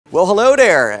Well, hello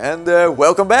there, and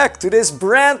welcome back to this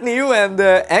brand new and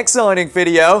exciting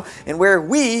video in where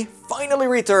we finally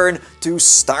return to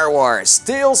Star Wars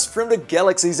Tales from the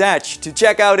Galaxy's Edge to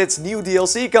check out its new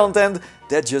DLC content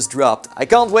that just dropped. I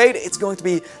can't wait, it's going to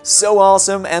be so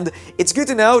awesome, and it's good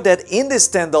to know that in this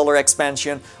 $10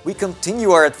 expansion we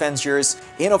continue our adventures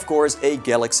in, of course, a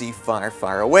galaxy far,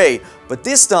 far away. But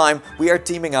this time we are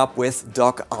teaming up with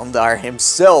Dok Ondar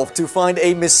himself to find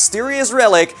a mysterious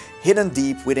relic hidden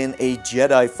deep within a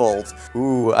Jedi vault.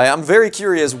 Ooh, I am very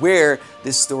curious where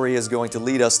this story is going to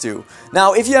lead us to.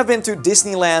 Now, if you have been to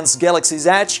Disneyland's Galaxy's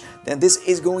Edge, then this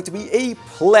is going to be a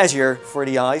pleasure for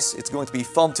the eyes. It's going to be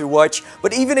fun to watch.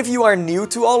 But even if you are new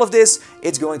to all of this,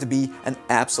 it's going to be an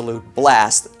absolute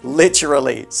blast,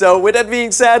 literally. So with that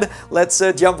being said, let's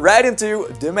jump right into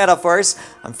the metaverse.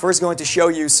 I'm first going to show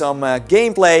you some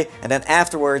gameplay, and then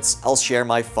afterwards I'll share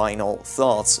my final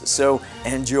thoughts. So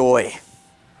enjoy.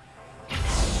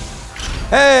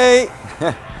 Hey!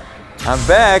 I'm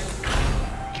back!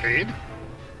 Kid?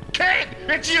 Kid!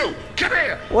 It's you! Come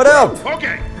here! What up?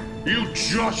 Okay, you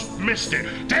just missed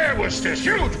it. There was this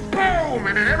huge boom,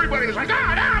 and then everybody was like,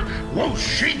 ah, no! Whoa,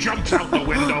 she jumps out the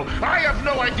window. I have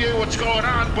no idea what's going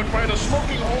on, but by the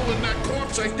smoking hole in that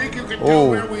corpse, I think you can tell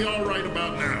where we are right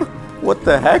about now. What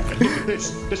the heck?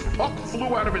 This puck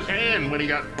flew out of his hand when he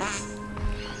got...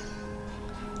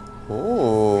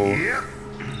 Oh. Yep.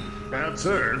 That's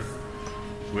her.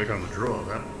 Quick on the draw,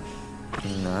 that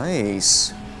one.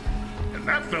 Nice. And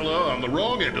that fella on the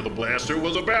wrong end of the blaster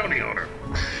was a bounty hunter.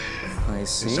 I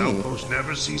see. This outpost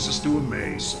never ceases to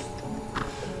amaze.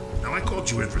 Now, I called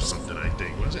you in for something, I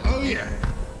think. Was it? Oh, yeah.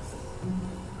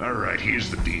 All right, here's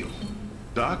the deal.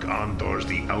 Dok Ondar's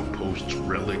the outpost's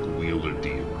relic wheeler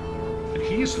dealer. And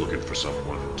he's looking for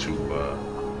someone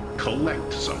to,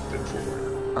 collect something for.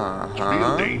 It's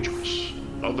real dangerous.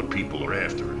 Other people are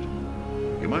after it.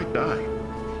 You might die.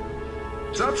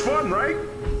 Sounds fun, right?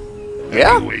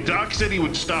 Yeah. Anyway, Doc said he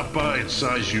would stop by and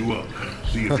size you up.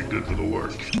 See if you're good for the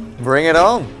work. Bring it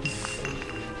on.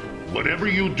 Whatever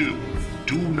you do,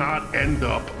 do not end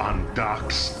up on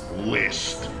Doc's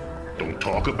list. Don't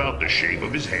talk about the shape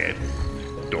of his head.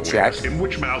 Don't ask him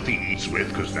which mouth he eats with,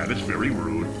 because that is very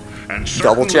rude. And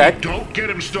double check. Don't get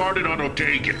him started on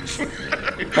Otagans.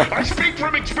 I speak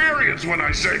from experience when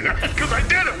I say that, because I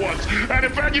did it once. And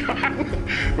in fact, you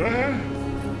know,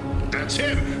 that's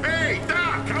him. Hey,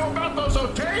 Doc, how about those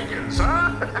Otagans,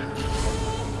 huh?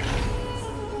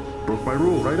 Broke my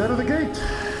rule right out of the gate.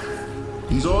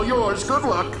 He's all yours. Good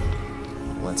luck.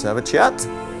 Let's have a chat.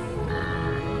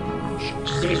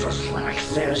 Cecil Slack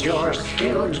says you're a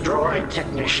skilled droid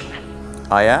technician.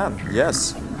 I am,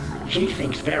 yes. He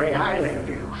thinks very highly of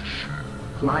you.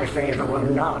 My favor will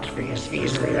not be as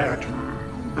easily earned.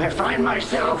 I find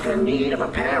myself in need of a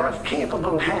pair of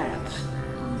capable hands.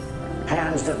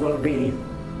 Hands that will be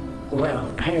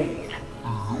well paid.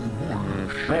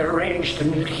 I arranged to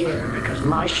meet here because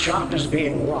my shop is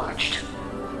being watched.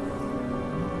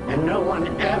 And no one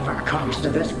ever comes to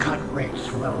this cut rate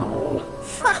swell hole.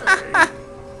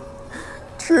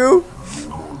 True.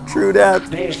 True that.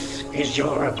 This is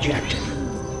your objective,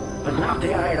 but not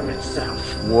the item itself.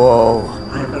 Whoa.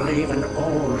 I believe an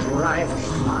old rival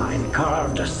of mine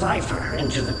carved a cipher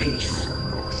into the piece.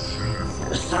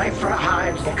 The cipher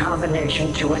hides the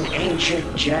combination to an ancient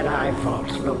Jedi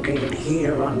vault located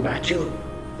here on Batuu.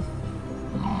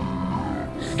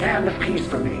 Scan the piece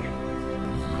for me,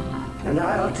 and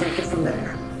I'll take it from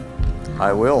there.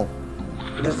 I will.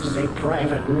 This is a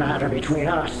private matter between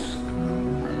us.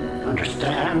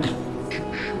 Understand?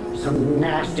 Some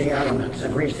nasty elements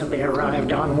have recently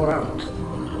arrived on world.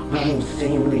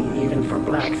 Unseemly even for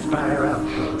Black Spire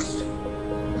Outpost.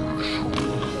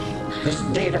 This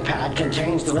datapad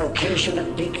contains the location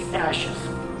of Deke's ashes.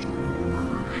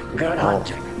 Good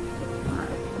hunting.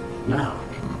 Now,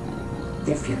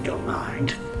 if you don't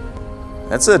mind.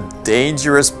 That's a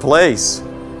dangerous place.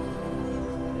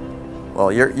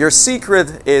 Well, your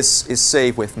secret is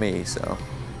safe with me, so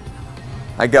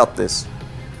I got this.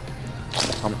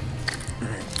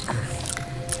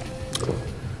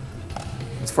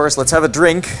 First, let's have a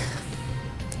drink.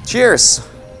 Cheers!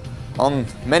 On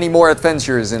many more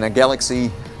adventures in a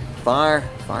galaxy far,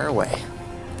 far away.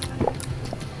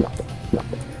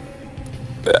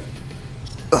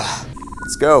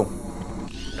 Let's go.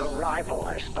 The rival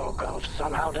I spoke of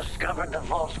somehow discovered the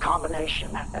vault's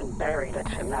combination and buried it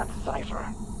in that cipher.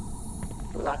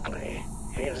 Luckily,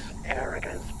 his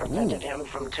arrogance prevented him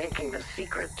from taking the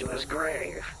secret to his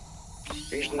grave.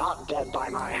 He's not dead by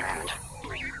my hand.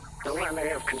 Though I may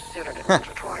have considered it once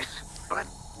or twice, but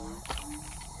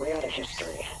we had a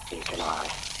history, Deke and I.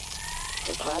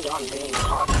 We planned on being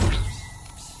partners.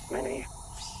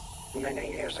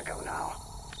 Many years ago now.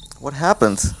 What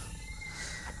happened?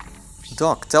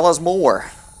 Doc, tell us more.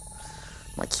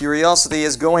 My curiosity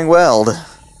is going wild.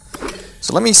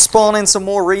 So let me spawn in some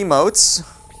more remotes.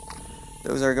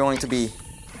 Those are going to be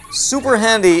super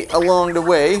handy along the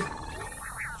way,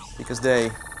 because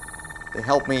they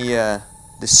help me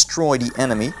destroy the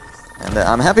enemy. And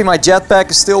I'm happy my jetpack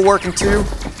is still working too.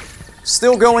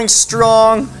 Still going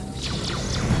strong.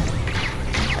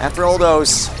 After all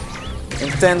those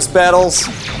intense battles.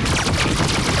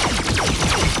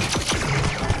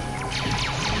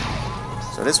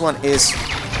 So this one is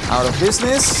out of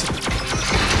business.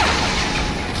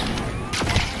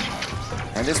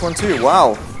 And this one too,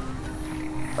 wow.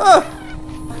 Ah!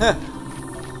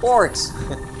 Orcs!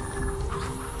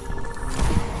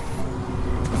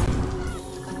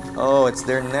 Oh, it's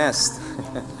their nest.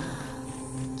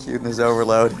 Cuteness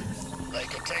overload. They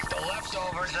could take the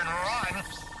leftovers and run.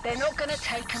 They're not gonna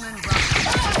take them and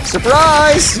run.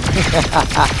 Surprise!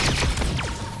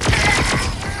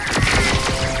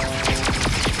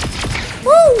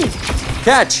 Woo!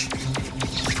 Catch!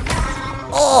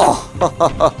 Oh!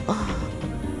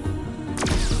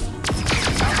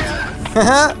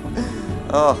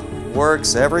 Oh,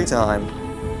 works every time.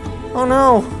 Oh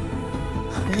no!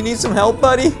 You need some help,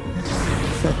 buddy?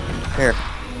 Here.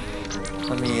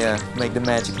 Let me make the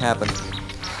magic happen.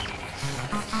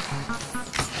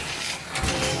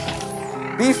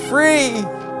 Be free!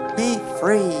 Be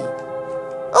free!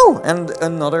 Oh, and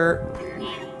another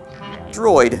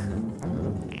droid.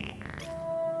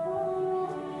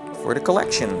 For the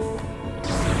collection.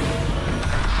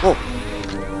 Whoa.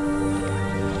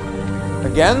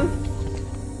 Again?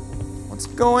 What's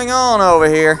going on over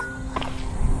here?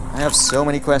 I have so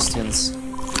many questions.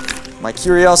 My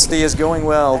curiosity is going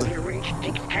wild. Have you reached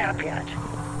deep camp yet?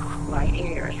 My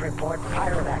ears report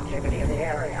pirate activity in the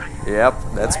area. Yep,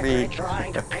 that's I've me. been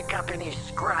trying to pick up any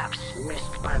scraps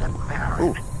missed by the Baron.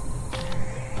 Ooh.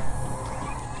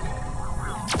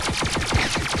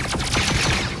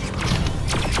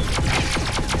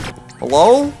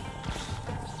 Hello?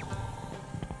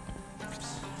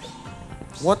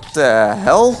 What the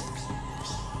hell?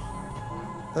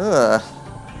 Ugh.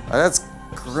 Oh, that's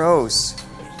gross.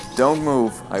 Don't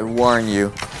move, I warn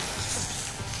you.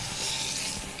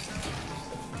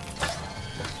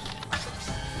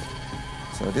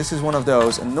 So this is one of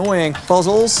those annoying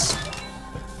puzzles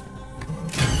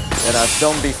that I've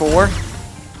done before.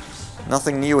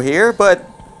 Nothing new here, but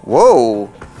whoa!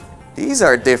 These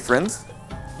are different.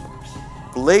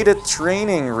 Bladed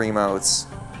training remotes.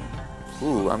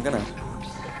 Ooh, I'm gonna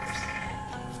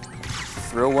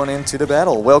throw one into the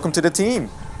battle. Welcome to the team.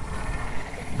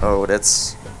 Oh,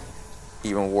 that's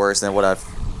even worse than what I've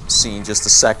seen just a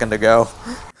second ago.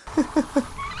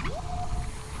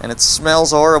 And it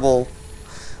smells horrible.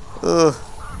 Ugh.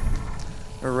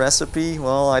 A recipe?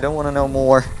 Well, I don't want to know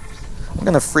more. I'm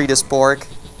gonna free this pork.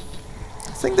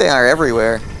 I think they are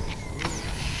everywhere.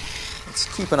 Let's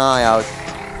keep an eye out.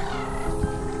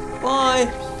 Bye!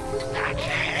 That's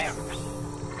him.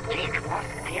 He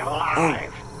must be alive.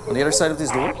 Oh, on the other side of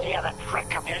this door? The other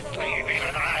trick up his sleeve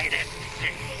that I didn't see.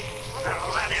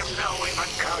 I'll let him know we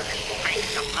must go to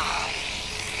face him now.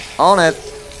 On it.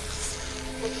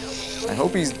 I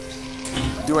hope he's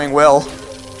doing well.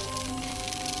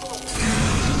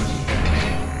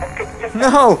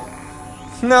 No!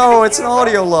 No, it's an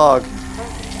audio log.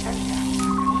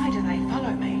 Why do they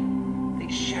follow me?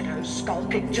 These shadows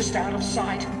skulking just out of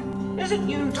sight. Is it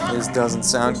you, Doc? This doesn't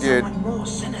sound Or good. someone more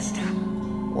sinister?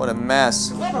 What a mess.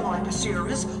 Whoever my pursuer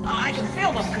is, I can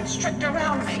feel them constrict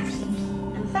around me.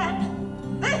 In fact,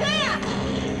 they're here!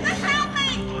 Just help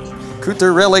me! Could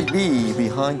the relic be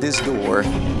behind this door?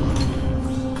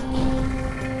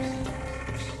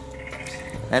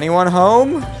 Anyone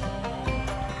home?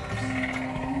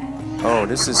 Oh,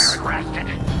 this is Arrested.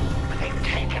 They've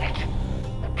taken it.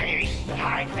 The piece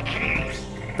behind the keys.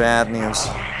 bad news.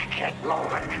 Get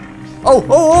moving. Oh,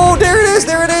 oh, oh, there it is,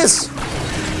 there it is!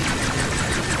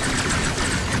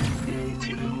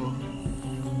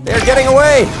 They're getting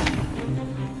away!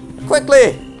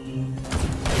 Quickly!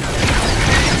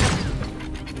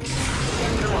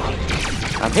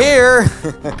 I'm here!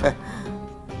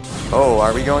 Oh,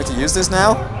 are we going to use this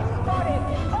now?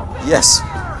 Yes!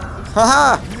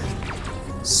 Haha!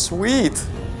 Sweet!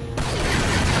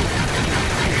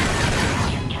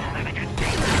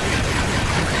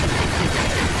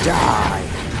 Die!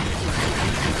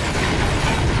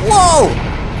 Whoa!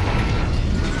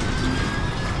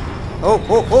 Oh,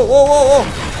 whoa, whoa, whoa, whoa, whoa!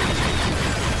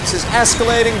 This is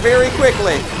escalating very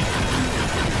quickly.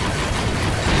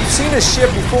 We've seen this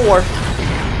ship before.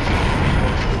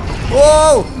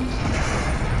 Whoa!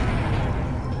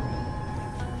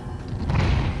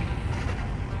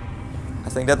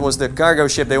 think that was the cargo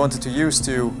ship they wanted to use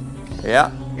to...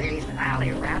 Yeah. These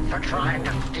alley rats are trying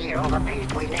to steal the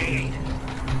piece we need.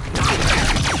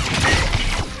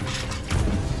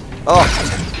 Oh!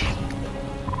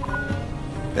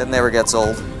 That never gets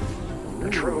old. The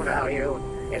true value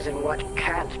is in what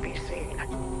can't be seen.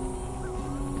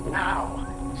 Now,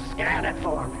 scan it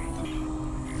for me.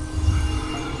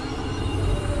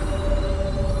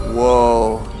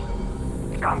 Whoa.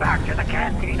 Come back to the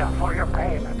cantina for your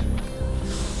payment.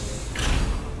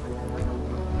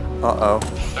 Uh-oh.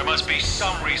 There must be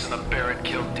some reason the Baron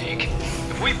killed Deke.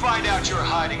 If we find out you're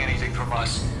hiding anything from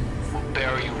us, we'll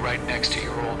bury you right next to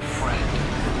your old friend.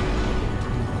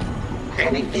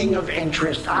 Anything of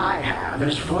interest I have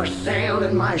is for sale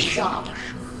in my shop.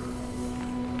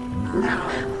 Now,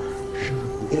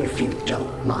 if you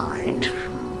don't mind,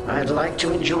 I'd like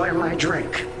to enjoy my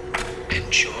drink.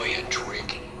 Enjoy a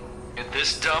drink? In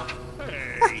this dump?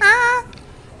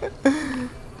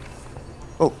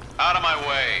 Oh. Out of my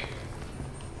way.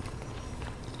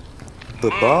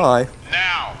 Goodbye.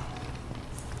 Now!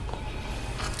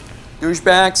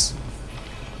 Douchebags.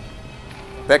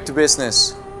 Back to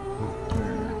business.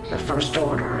 The First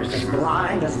Order is as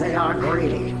blind as they are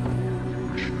greedy.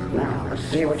 Now, let's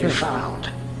see what you found.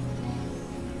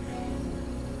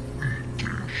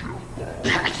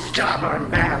 That stubborn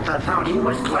bantha thought he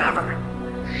was clever.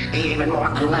 Even more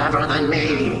clever than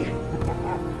me.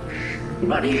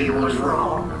 But he was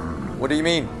wrong. What do you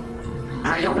mean?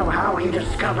 I don't know how he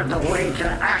discovered the way to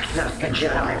access the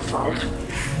Jedi vault.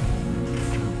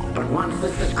 But once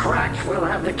this is cracked, we'll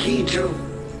have the key to...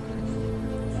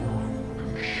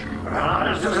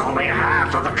 this is only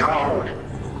half of the code.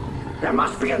 There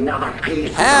must be another piece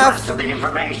for the rest of the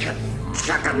information.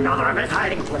 Check another of his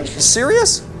hiding places.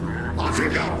 Serious? Off you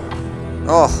go.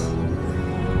 Oh.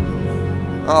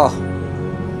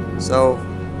 Oh. So,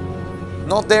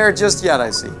 not there just yet, I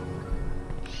see.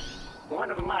 One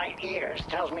of my ears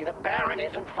tells me the Baron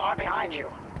isn't far behind you.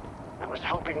 I was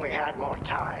hoping we had more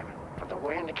time, but the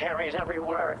wind carries every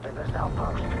word to this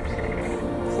outpost.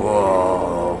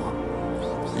 Whoa.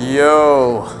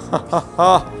 Yo.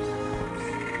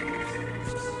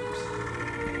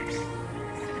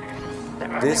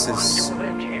 This is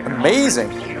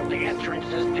amazing. Sealed the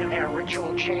entrances to their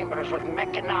ritual chambers with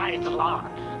mechanized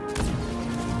locks.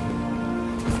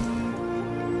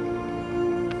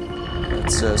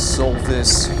 Let's solve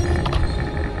this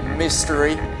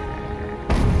mystery.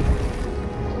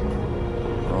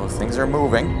 Oh, things are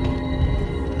moving.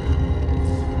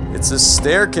 It's a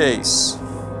staircase.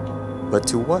 But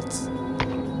to what?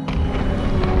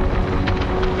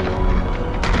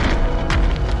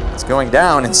 It's going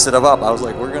down instead of up. I was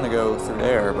like, we're gonna go through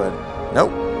there, but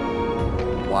nope.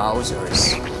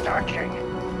 Wowzers. Keep searching.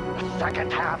 The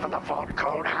second half of the vault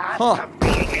code has to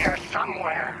be here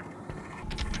somewhere.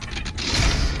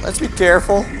 Let's be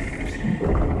careful.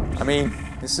 I mean,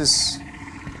 this is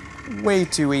way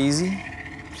too easy.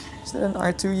 Is that an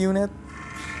R2 unit?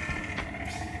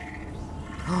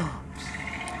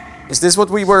 Is this what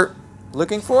we were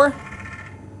looking for?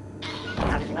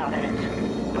 That's not it.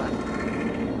 But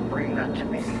bring that to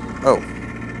me. Oh.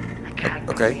 I can't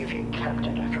believe he kept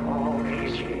it after all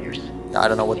these years. I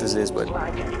don't know what this is, but...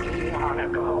 Like an eon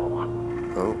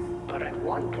ago. Oh. But at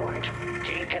one point,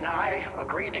 Deke and I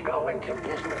agreed to go into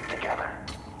business together.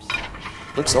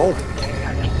 Looks old. The day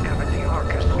I discovered the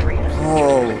orchestrator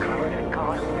Oh. code had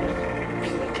gone missing. He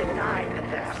denied the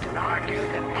theft and argued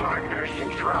that partners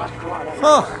should trust one another.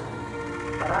 Huh.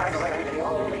 But I've learned the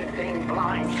only thing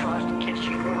blind trust gets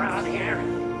you around here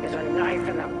is a knife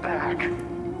in the back.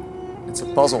 It's a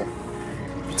puzzle.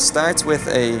 It starts with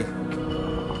a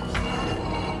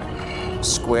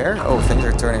square. Oh, things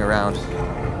are turning around.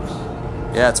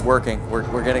 Yeah, it's working.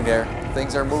 We're getting there.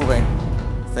 Things are moving.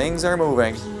 Things are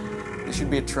moving. This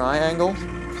should be a triangle,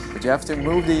 but you have to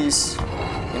move these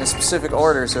in a specific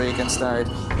order so you can start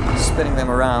spinning them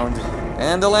around.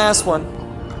 And the last one,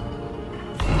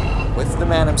 with the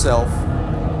man himself.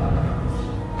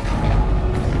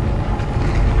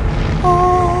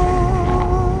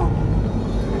 Oh.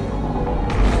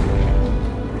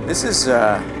 This is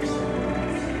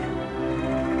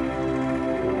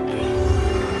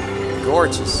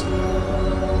gorgeous.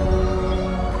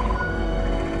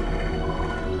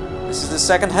 This is the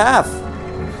second half.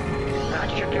 That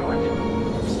should do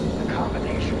it. The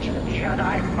combination to the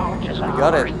Jedi vault is ours.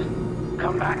 got it.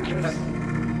 Come back to the...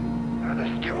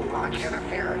 There's too much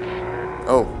interference.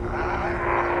 Oh.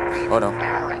 Oh no.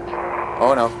 Baron,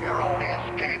 Oh no. your only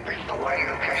escape is the way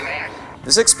you came in.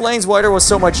 This explains why there was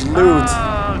so much loot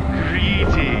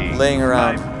Greetings, laying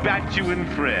around. my Batuan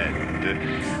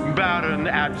friend, Baron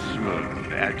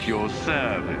Atzmon, at your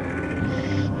service.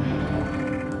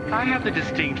 I have the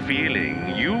distinct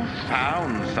feeling you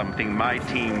found something my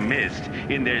team missed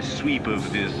in their sweep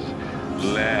of this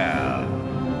lair.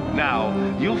 Now,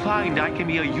 you'll find I can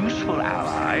be a useful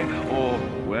ally, or,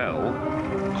 well,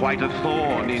 quite a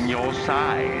thorn in your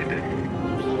side.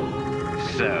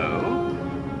 So,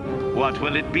 what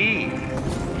will it be?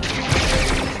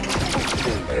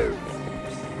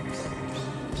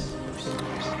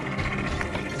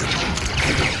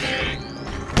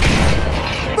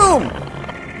 Boom!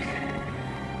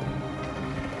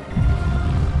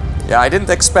 Yeah, I didn't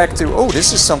expect to... Oh,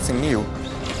 this is something new.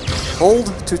 Hold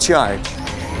to charge.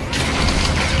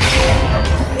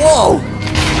 Whoa!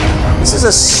 This is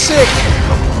a sick...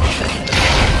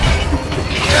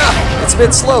 Yeah, it's a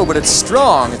bit slow, but it's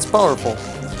strong. It's powerful.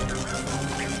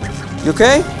 You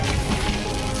okay?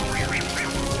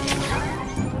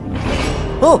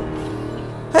 Oh!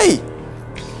 Hey!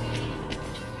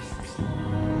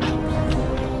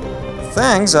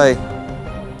 Thanks, I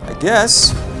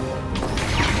guess.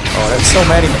 Oh, that's so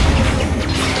many.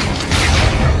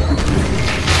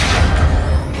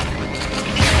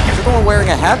 Is the one wearing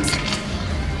a hat?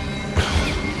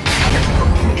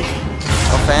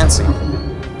 How fancy.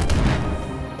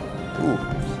 Ooh.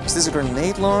 Is this a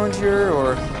grenade launcher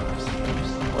or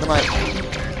what am I?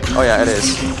 Oh yeah, it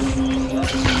is.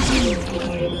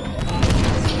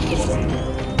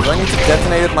 Do I need to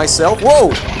detonate it myself?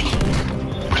 Whoa!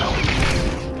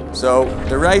 So,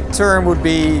 the right term would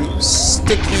be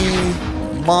sticky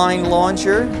mine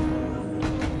launcher.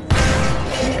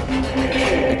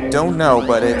 I don't know,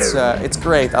 but it's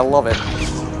great. I love it.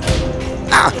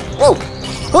 Ah! Whoa!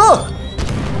 Ah!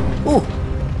 Ooh!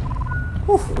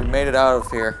 Ooh, we made it out of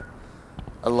here.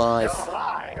 Alive. You're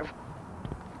alive?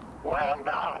 Well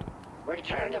done.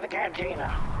 Return to the cantina.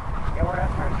 Your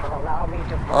efforts will allow me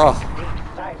to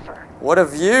decipher. What a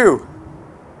view!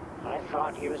 I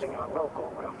thought using a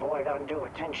local would avoid undue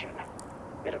attention.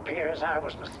 It appears I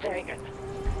was mistaken.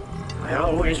 I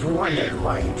always wondered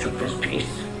why you took this piece.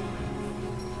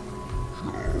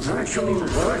 Virtually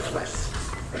worthless,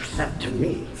 except to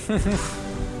me.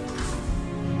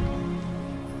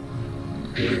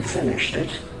 You finished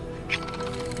it.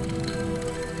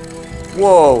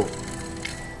 Whoa!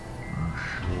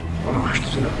 Oh,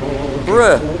 it's an old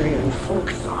Bruh. Victorian folk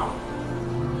song.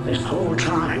 This whole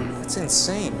time. That's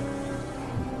insane.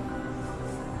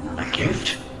 A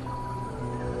gift?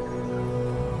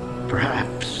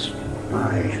 Perhaps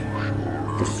my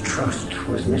distrust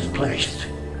was misplaced.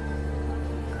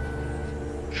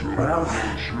 Well,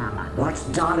 what's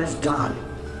done is done.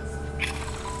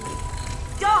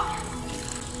 Dok!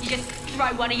 You just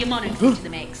throw one of your monitors into the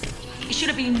mix. It should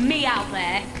have been me out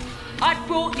there. I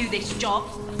brought you this job.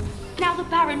 Now the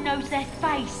Baron knows their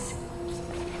face.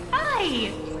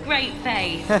 Hi! Great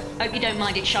face. Hope you don't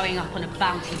mind it showing up on a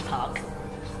bounty pug.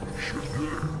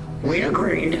 We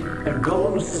agreed. The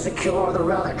goal is to secure the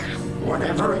relic,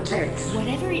 whatever it takes.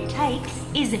 Whatever it takes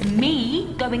is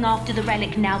me going after the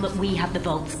relic now that we have the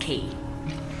vault's key.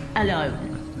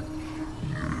 Alone.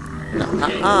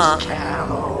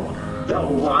 Camo, the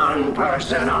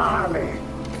one-person army.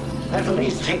 At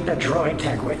least take the droid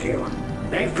tech with you.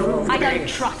 They've proved I don't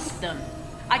trust them.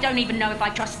 I don't even know if I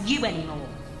trust you anymore.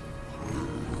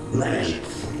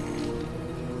 Lance.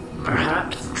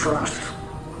 Perhaps trust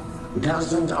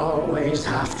doesn't always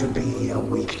have to be a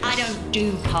weakness. I don't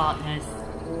do partners.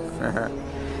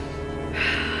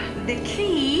 The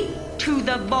key to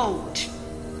the vault.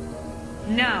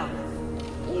 No.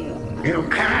 You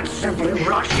can't simply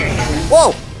rush in.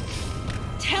 Whoa!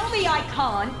 Tell me I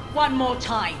can't one more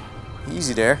time.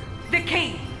 Easy there. The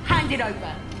key. Hand it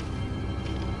over.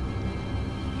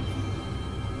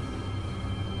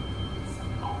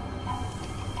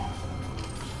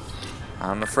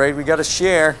 I'm afraid we gotta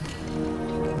share.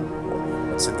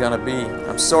 What's it gonna be?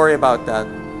 I'm sorry about that.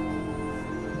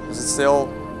 Does it still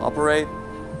operate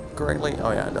correctly?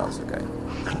 Oh yeah, it does, okay.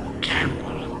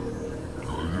 Temple.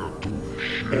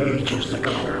 Ages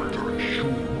ago,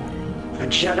 a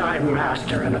Jedi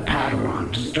Master and a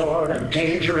Padawan stored a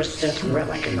dangerous Sith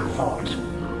relic in the vault.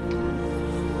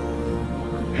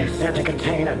 It's said to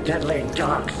contain a deadly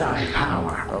dark side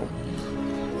power. Oh.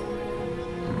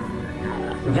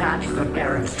 That's the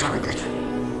Baron's target.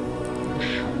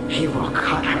 He will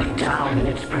cut her down in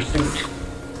its pursuit.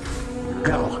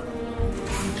 Go.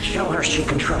 Show her she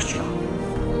can trust you.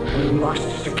 We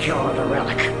must secure the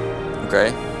relic.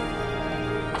 Okay.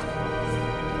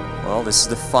 Well, this is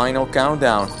the final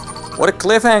countdown. What a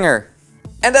cliffhanger!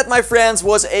 And that, my friends,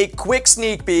 was a quick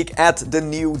sneak peek at the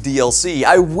new DLC.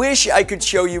 I wish I could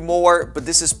show you more, but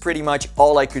this is pretty much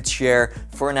all I could share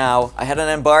for now. I had an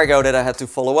embargo that I had to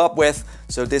follow up with,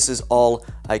 so this is all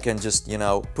I can just, you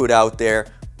know, put out there.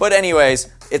 But anyways,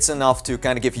 it's enough to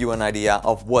kind of give you an idea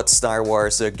of what Star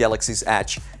Wars Galaxy's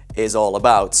Edge is all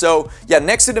about. So yeah,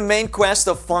 next to the main quest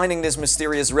of finding this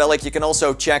mysterious relic, you can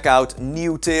also check out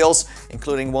new tales,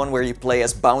 including one where you play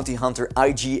as bounty hunter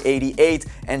IG-88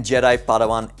 and Jedi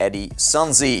Padawan Eddie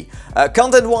Sunzi.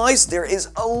 Content-wise, there is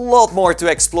a lot more to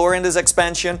explore in this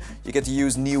expansion. You get to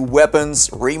use new weapons,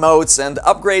 remotes and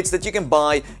upgrades that you can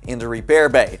buy in the repair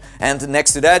bay. And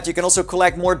next to that, you can also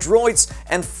collect more droids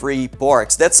and free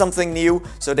porks. That's something new,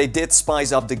 so they did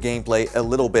spice up the gameplay a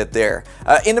little bit there.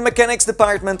 In the mechanics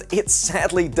department, it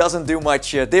sadly doesn't do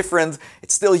much different.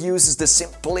 It still uses the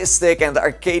simplistic and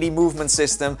arcadey movement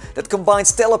system that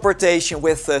combines teleportation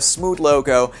with a smooth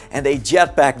logo and a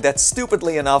jetpack that,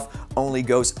 stupidly enough, only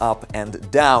goes up and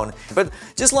down. But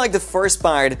just like the first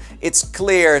part, it's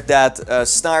clear that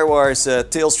Star Wars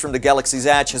Tales from the Galaxy's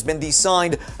Edge has been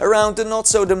designed around the not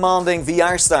so demanding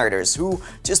VR starters who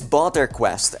just bought their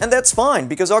Quest. And that's fine,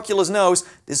 because Oculus knows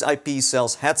this IP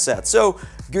sells headsets, so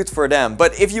good for them.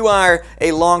 But if you are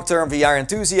a long-term VR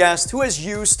enthusiast who is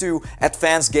used to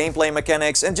advanced gameplay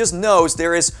mechanics and just knows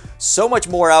there is so much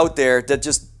more out there that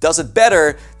just does it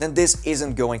better, then this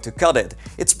isn't going to cut it.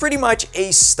 It's pretty much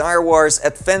a Star Wars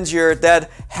adventure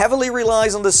that heavily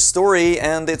relies on the story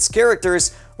and its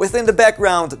characters, with in the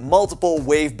background multiple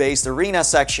wave-based arena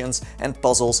sections and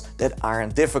puzzles that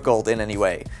aren't difficult in any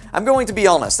way. I'm going to be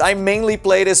honest, I mainly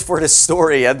play this for the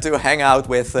story and to hang out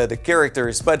with the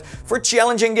characters, but for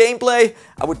challenging gameplay,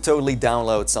 I would totally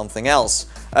download something else.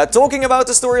 Talking about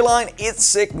the storyline, it's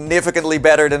significantly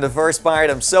better than the first part.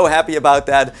 I'm so happy about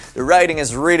that. The writing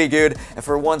is really good, and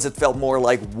for once it felt more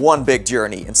like one big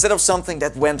journey, instead of something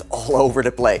that went all over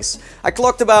the place. I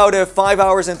clocked about 5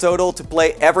 hours in total to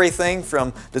play everything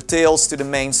from the tales to the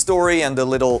main story and the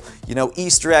little, you know,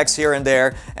 Easter eggs here and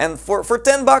there. And for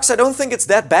 10 bucks, I don't think it's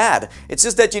that bad. It's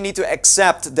just that you need to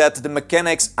accept that the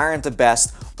mechanics aren't the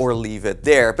best or leave it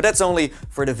there. But that's only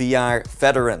for the VR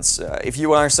veterans. If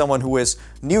you are someone who is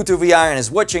new to VR and is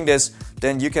watching this,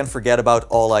 then you can forget about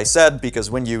all I said,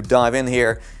 because when you dive in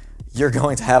here, you're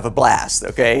going to have a blast,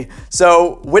 okay?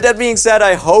 So with that being said,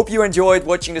 I hope you enjoyed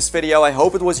watching this video. I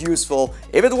hope it was useful.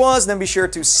 If it was, then be sure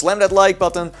to slam that like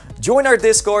button, join our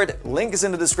Discord, link is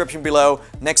in the description below,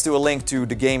 next to a link to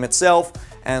the game itself.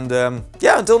 And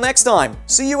yeah, until next time,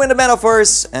 see you in the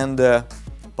metaverse, and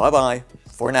bye-bye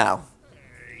for now.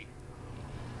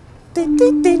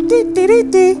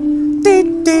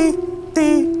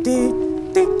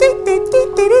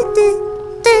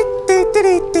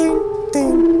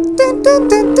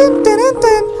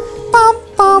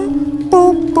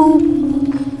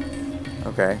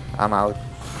 Okay, I'm out.